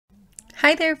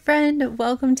Hi there, friend.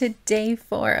 Welcome to day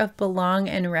 4 of Belong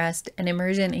and Rest, an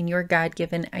immersion in your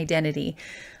God-given identity.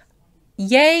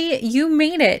 Yay, you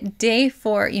made it. Day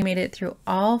 4, you made it through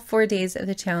all 4 days of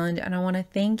the challenge, and I want to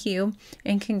thank you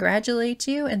and congratulate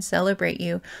you and celebrate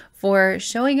you for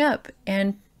showing up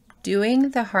and doing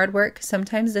the hard work.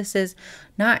 Sometimes this is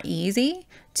not easy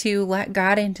to let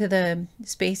God into the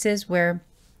spaces where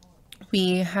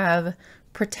we have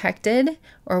protected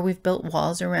or we've built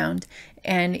walls around,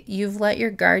 and you've let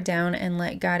your guard down and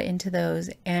let God into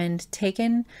those and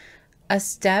taken a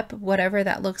step, whatever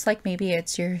that looks like. Maybe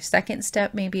it's your second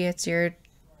step, maybe it's your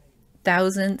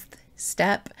 1000th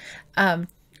step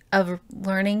of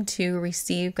learning to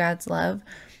receive God's love,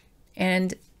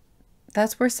 and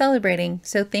that's worth celebrating.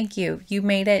 So thank you. You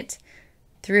made it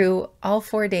through all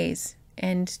 4 days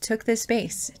and took the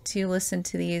space to listen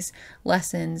to these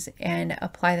lessons and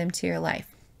apply them to your life.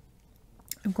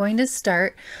 I'm going to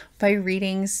start by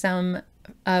reading some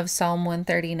of Psalm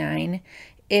 139.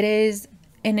 It is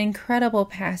an incredible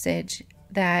passage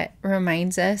that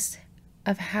reminds us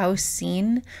of how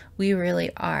seen we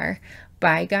really are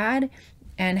by God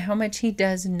and how much He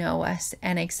does know us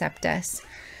and accept us.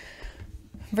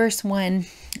 Verse 1,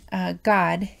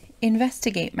 God,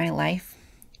 investigate my life.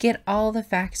 Get all the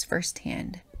facts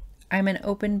firsthand. I'm an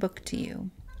open book to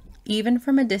you. Even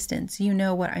from a distance, you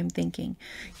know what I'm thinking.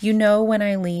 You know when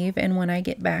I leave and when I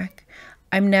get back.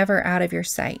 I'm never out of your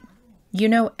sight. You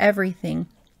know everything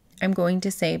I'm going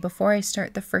to say before I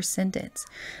start the first sentence.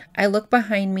 I look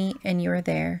behind me and you're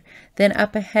there. Then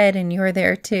up ahead and you're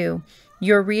there too.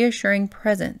 Your reassuring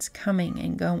presence coming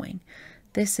and going.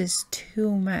 This is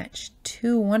too much,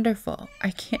 too wonderful.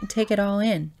 I can't take it all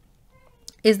in.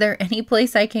 Is there any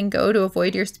place I can go to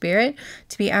avoid your spirit,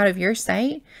 to be out of your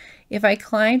sight? If I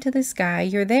climb to the sky,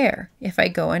 you're there. If I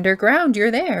go underground,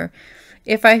 you're there.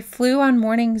 If I flew on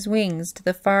morning's wings to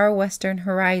the far western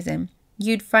horizon,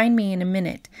 you'd find me in a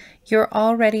minute. You're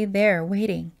already there,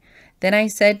 waiting. Then I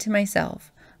said to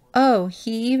myself, oh,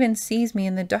 He even sees me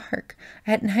in the dark.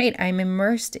 At night, I'm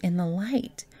immersed in the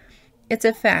light. It's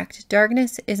a fact.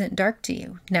 Darkness isn't dark to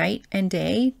you. Night and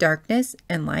day, darkness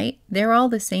and light, they're all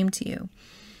the same to you.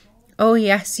 Oh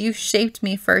yes, you shaped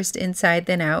me first inside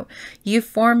then out. You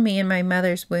formed me in my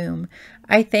mother's womb.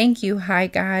 I thank you, high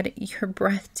God. You're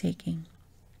breathtaking.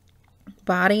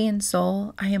 Body and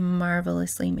soul, I am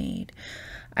marvelously made.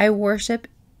 I worship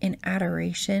in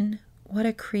adoration. What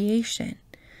a creation.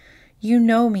 You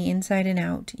know me inside and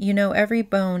out. You know every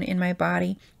bone in my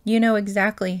body. You know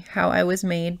exactly how I was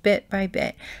made bit by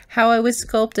bit, how I was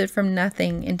sculpted from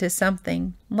nothing into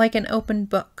something, like an open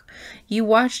book. You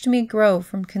watched me grow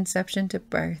from conception to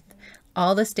birth.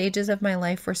 All the stages of my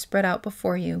life were spread out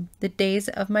before you, the days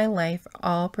of my life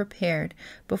all prepared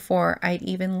before I'd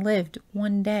even lived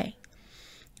one day.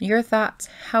 Your thoughts,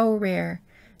 how rare,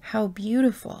 how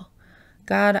beautiful.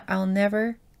 God, I'll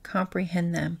never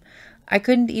comprehend them. I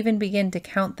couldn't even begin to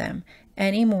count them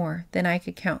any more than I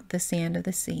could count the sand of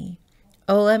the sea.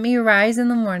 Oh, let me rise in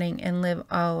the morning and live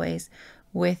always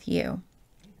with you.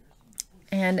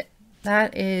 And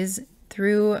that is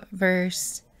through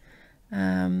verse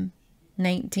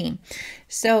 19.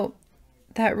 So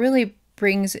that really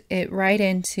brings it right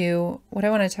into what I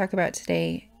want to talk about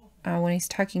today when he's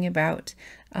talking about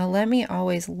let me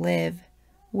always live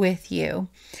with you.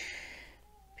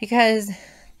 Because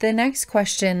the next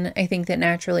question I think that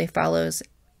naturally follows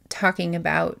talking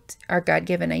about our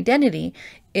God-given identity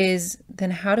is,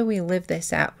 then how do we live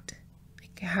this out?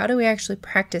 How do we actually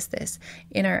practice this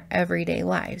in our everyday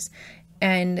lives?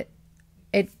 And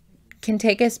it can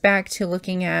take us back to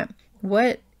looking at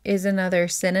what is another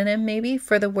synonym maybe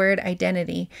for the word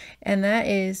identity, and that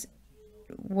is,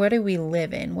 what do we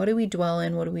live in? What do we dwell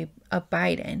in? What do we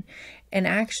abide in? And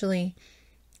actually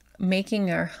making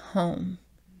our home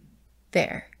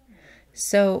there.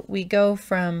 So we go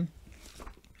from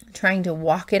trying to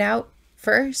walk it out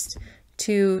first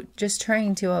to just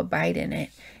trying to abide in it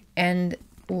and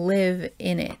live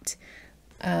in it,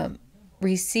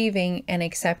 receiving and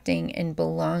accepting and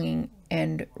belonging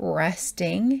and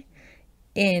resting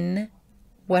in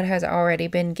what has already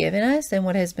been given us and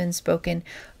what has been spoken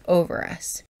over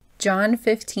us. John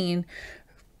 15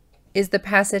 is the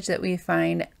passage that we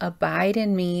find, abide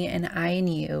in me and I in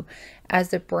you, as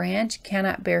the branch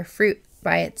cannot bear fruit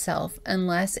by itself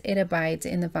unless it abides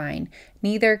in the vine.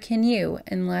 Neither can you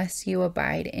unless you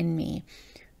abide in me.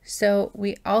 So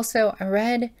I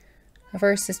read a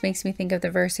verse. This makes me think of the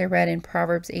verse I read in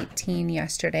Proverbs 18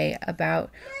 yesterday about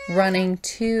running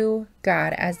to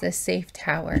God as the safe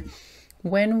tower.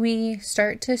 When we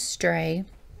start to stray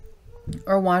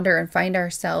or wander and find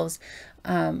ourselves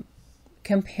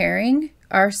comparing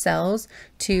ourselves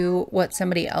to what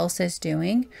somebody else is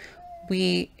doing,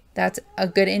 that's a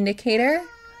good indicator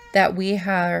that we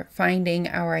are finding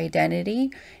our identity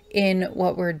in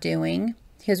what we're doing,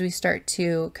 because we start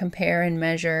to compare and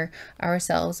measure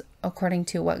ourselves according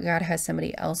to what God has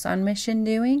somebody else on mission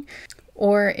doing.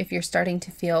 Or if you're starting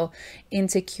to feel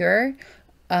insecure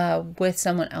with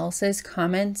someone else's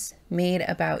comments made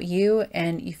about you,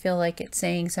 and you feel like it's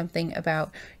saying something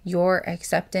about your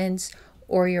acceptance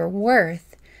or your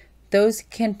worth, those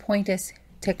can point us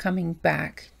to coming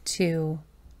back to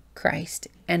Christ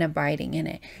and abiding in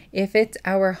it. If it's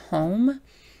our home,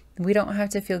 we don't have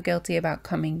to feel guilty about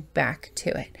coming back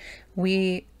to it.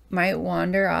 We might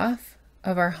wander off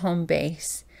of our home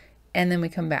base and then we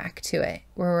come back to it.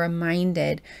 We're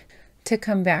reminded to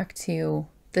come back to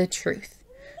the truth,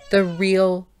 the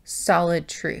real solid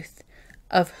truth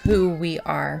of who we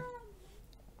are.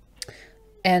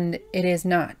 And it is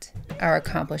not our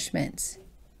accomplishments.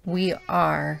 We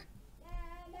are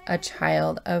a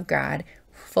child of God,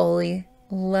 fully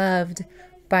loved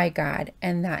by God,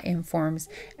 and that informs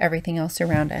everything else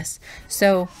around us.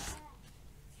 So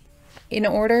in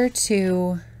order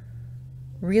to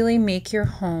really make your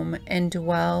home and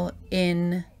dwell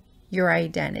in your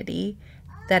identity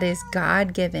that is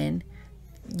God-given,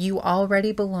 you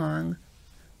already belong.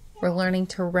 We're learning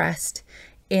to rest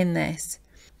in this.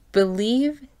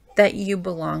 Believe that you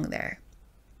belong there.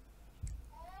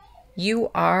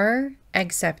 You are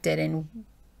accepted and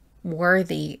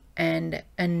worthy and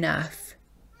enough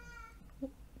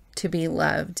to be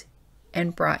loved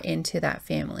and brought into that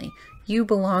family. You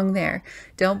belong there.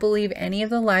 Don't believe any of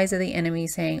the lies of the enemy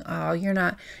saying, "Oh, you're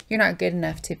not good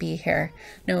enough to be here."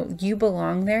 No, you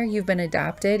belong there. You've been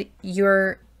adopted.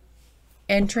 Your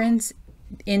entrance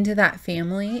into that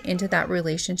family, into that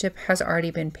relationship, has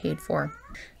already been paid for.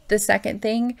 The second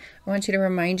thing I want you to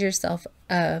remind yourself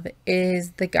of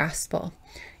is the gospel.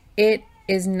 It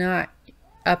is not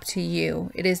up to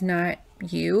you. It is not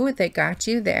you that got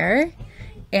you there,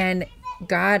 and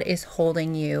God is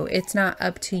holding you. It's not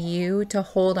up to you to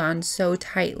hold on so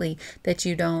tightly that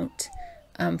you don't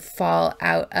fall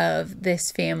out of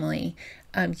this family.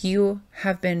 You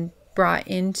have been brought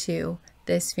into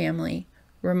this family.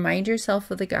 Remind yourself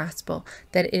of the gospel,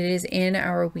 that it is in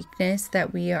our weakness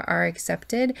that we are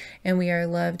accepted and we are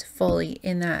loved fully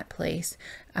in that place,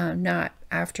 not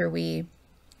after we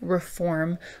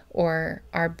reform or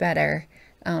are better.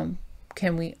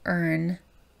 Can we earn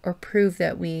or prove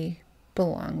that we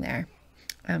belong there,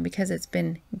 because it's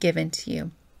been given to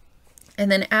you. And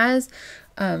then as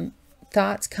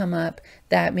thoughts come up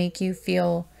that make you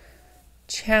feel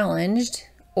challenged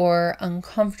or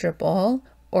uncomfortable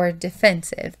or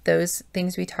defensive, those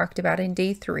things we talked about in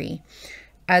day 3,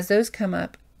 as those come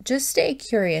up, just stay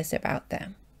curious about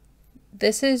them.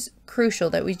 This is crucial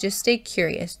that we just stay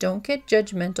curious. Don't get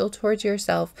judgmental towards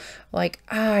yourself, like,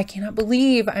 I cannot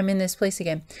believe I'm in this place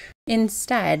again.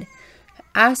 Instead,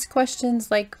 ask questions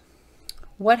like,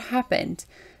 what happened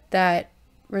that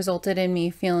resulted in me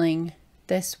feeling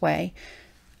this way?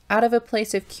 Out of a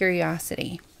place of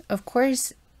curiosity. Of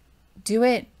course, do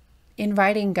it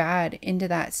inviting God into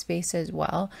that space as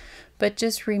well, but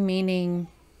just remaining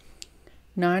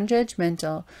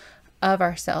non-judgmental of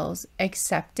ourselves,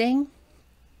 accepting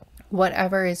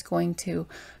whatever is going to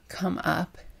come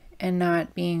up and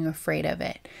not being afraid of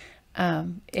it,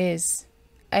 is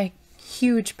a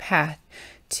huge path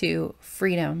to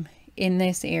freedom in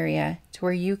this area, to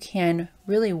where you can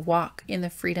really walk in the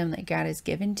freedom that God has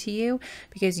given to you,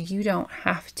 because you don't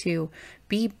have to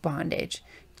be bondage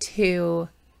to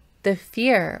the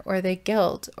fear or the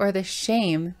guilt or the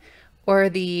shame or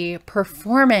the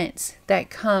performance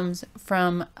that comes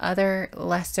from other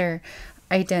lesser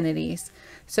identities.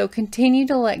 So continue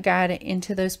to let God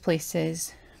into those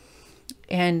places.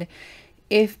 And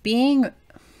if being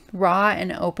raw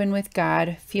and open with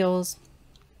God feels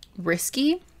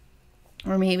risky,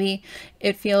 or maybe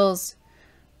it feels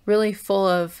really full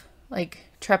of like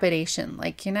trepidation,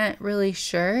 like you're not really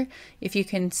sure if you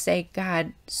can say,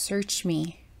 God, search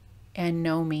me and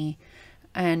know me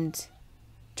and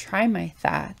try my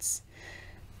thoughts.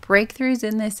 Breakthroughs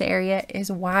in this area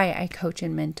is why I coach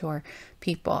and mentor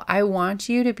people. I want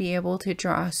you to be able to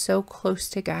draw so close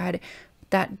to God.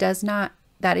 That is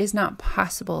not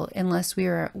possible unless we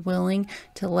are willing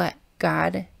to let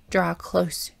God draw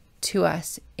close to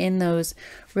us in those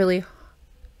really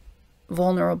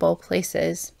vulnerable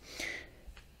places.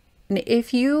 And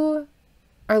if you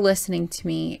are listening to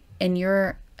me and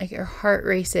your heart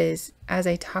races as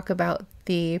I talk about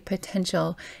the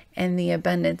potential and the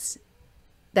abundance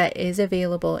that is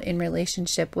available in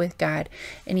relationship with God,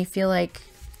 and you feel like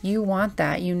You want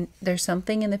that. There's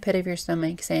something in the pit of your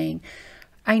stomach saying,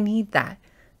 I need that.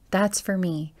 That's for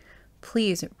me.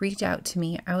 Please reach out to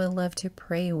me. I would love to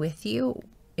pray with you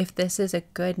if this is a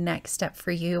good next step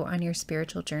for you on your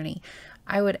spiritual journey.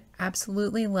 I would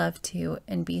absolutely love to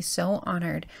and be so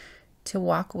honored to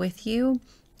walk with you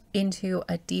into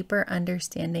a deeper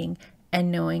understanding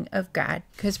and knowing of God,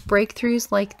 because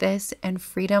breakthroughs like this and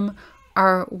freedom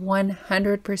are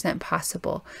 100%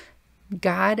 possible.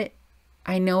 God,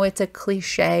 I know it's a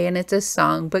cliche and it's a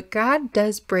song, but God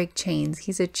does break chains.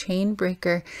 He's a chain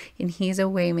breaker and He's a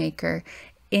way maker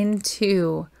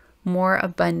into more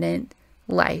abundant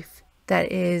life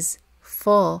that is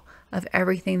full of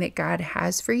everything that God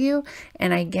has for you.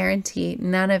 And I guarantee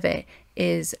none of it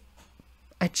is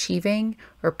achieving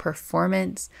or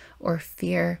performance or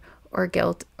fear or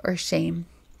guilt or shame.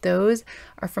 Those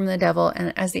are from the devil.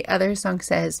 And as the other song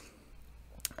says,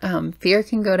 fear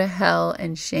can go to hell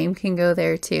and shame can go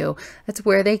there too. That's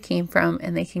where they came from,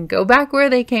 and they can go back where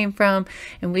they came from,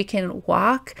 and we can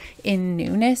walk in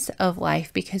newness of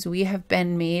life because we have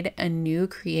been made a new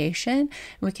creation.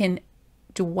 We can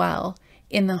dwell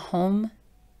in the home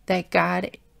that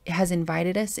God has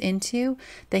invited us into,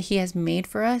 that He has made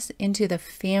for us, into the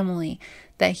family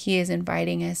that He is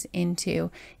inviting us into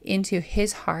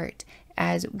His heart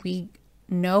as we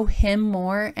know Him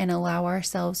more and allow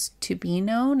ourselves to be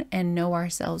known and know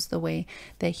ourselves the way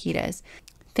that He does.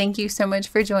 Thank you so much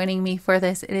for joining me for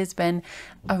this. It has been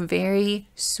a very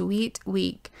sweet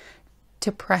week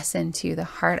to press into the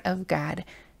heart of God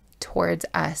towards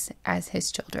us as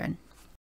His children.